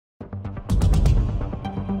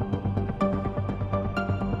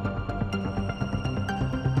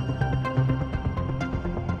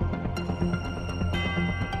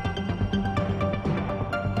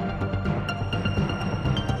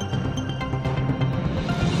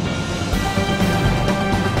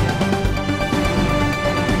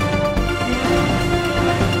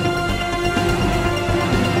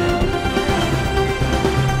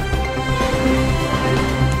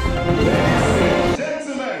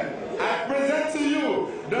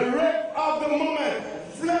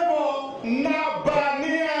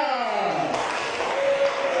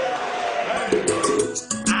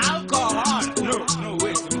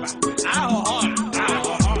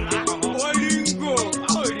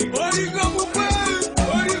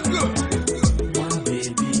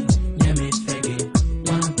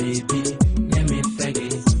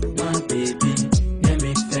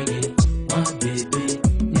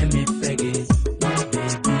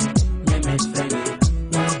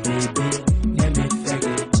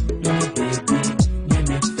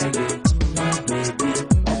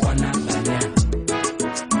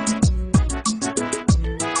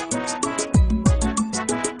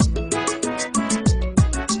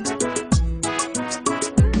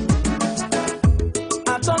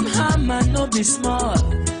me small.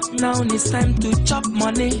 Now it's time to chop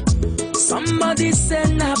money. Somebody say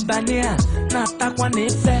na bania, na takwane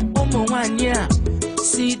fe omowanya.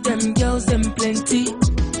 See them girls, them plenty.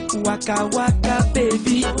 Waka waka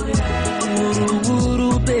baby, wuru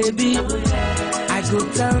wuru baby. I go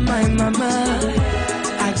tell my mama,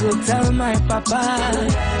 I go tell my papa,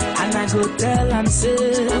 and I go tell am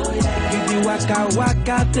say, you be waka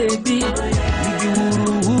waka baby, you be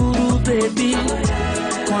wuru wuru baby,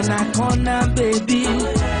 kona kona baby,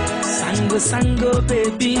 sango sango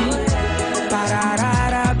baby,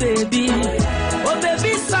 pararara baby. Oh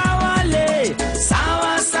baby sawale,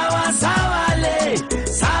 sawa sawa sawale,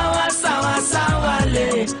 sawa sawa sawale,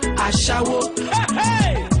 ashawo. Hey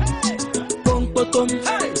hey. Pom potom,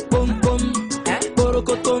 pom pom,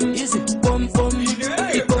 porokotom, easy, pom pom,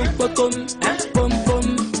 pom potom, pom pom,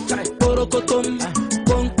 porokotom,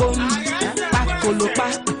 pom pom, pakolopa,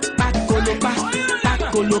 pakolopa,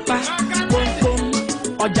 pakolopa, pom pom,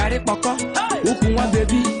 ojare poko, ukunwa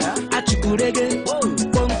baby, achukurege,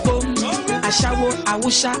 pom pom, ashawo,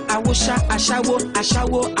 awusha, awusha, ashawo,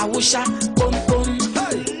 ashawo, awusha, pom pom,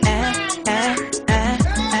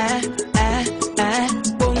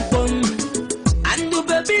 pom pom.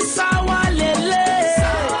 Baby sawa lele,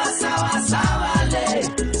 sawa sawa sawa le,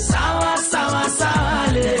 sawa sawa sawa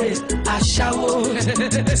le, ashawo.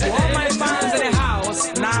 To all my fans in the house,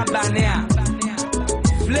 na bania,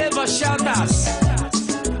 flavor shelters,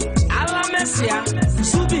 ala mesia,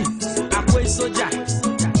 subi, akwe soja,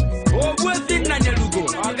 obwetin na nyelugo,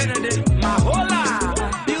 mahola,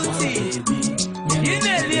 beauty,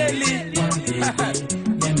 inelieli.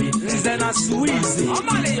 Zena Suizi,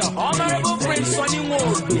 honorable friend Sonny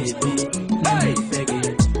Ward. Hey,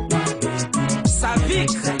 Savik,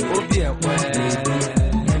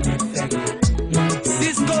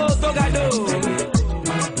 Cisco Togado.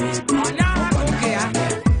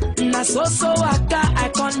 Na so waka I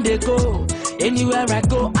can't dey go. Anywhere I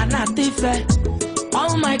go, and I tife.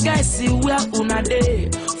 All my guys see where una dey.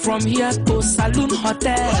 From here to Saloon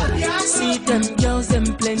Hotel. See them girls,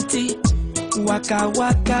 them plenty. Waka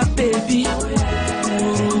waka baby,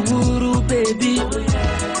 wuru wuru baby.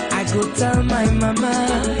 I go tell my mama,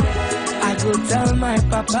 I go tell my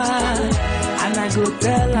papa, and I go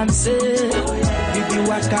tell am say, you be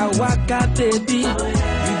waka waka baby,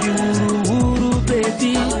 you be wuru wuru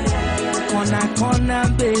baby, kona kona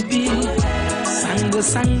baby, sango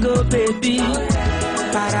sango baby,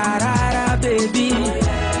 pararara baby.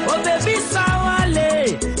 Oh baby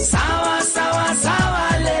sawale, sawa sawa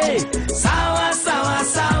sawale, sawa sawa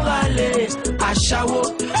sawale, ashawo.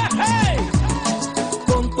 Hey hey.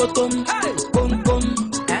 Pom potom, pom pom,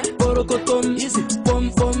 porokotom, easy, pom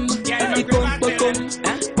pom, pom potom,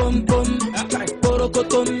 pom pom,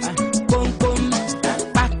 porokotom, pom pom,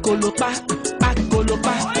 pakolopa,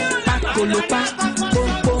 pakolopa, pakolopa,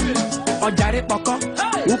 pom pom, ojare poko,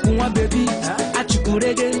 ukunwa baby,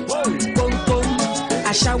 achukurege, pom pom,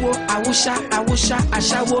 ashawo, awusha, awusha,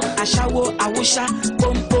 ashawo, ashawo, awusha,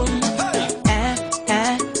 pom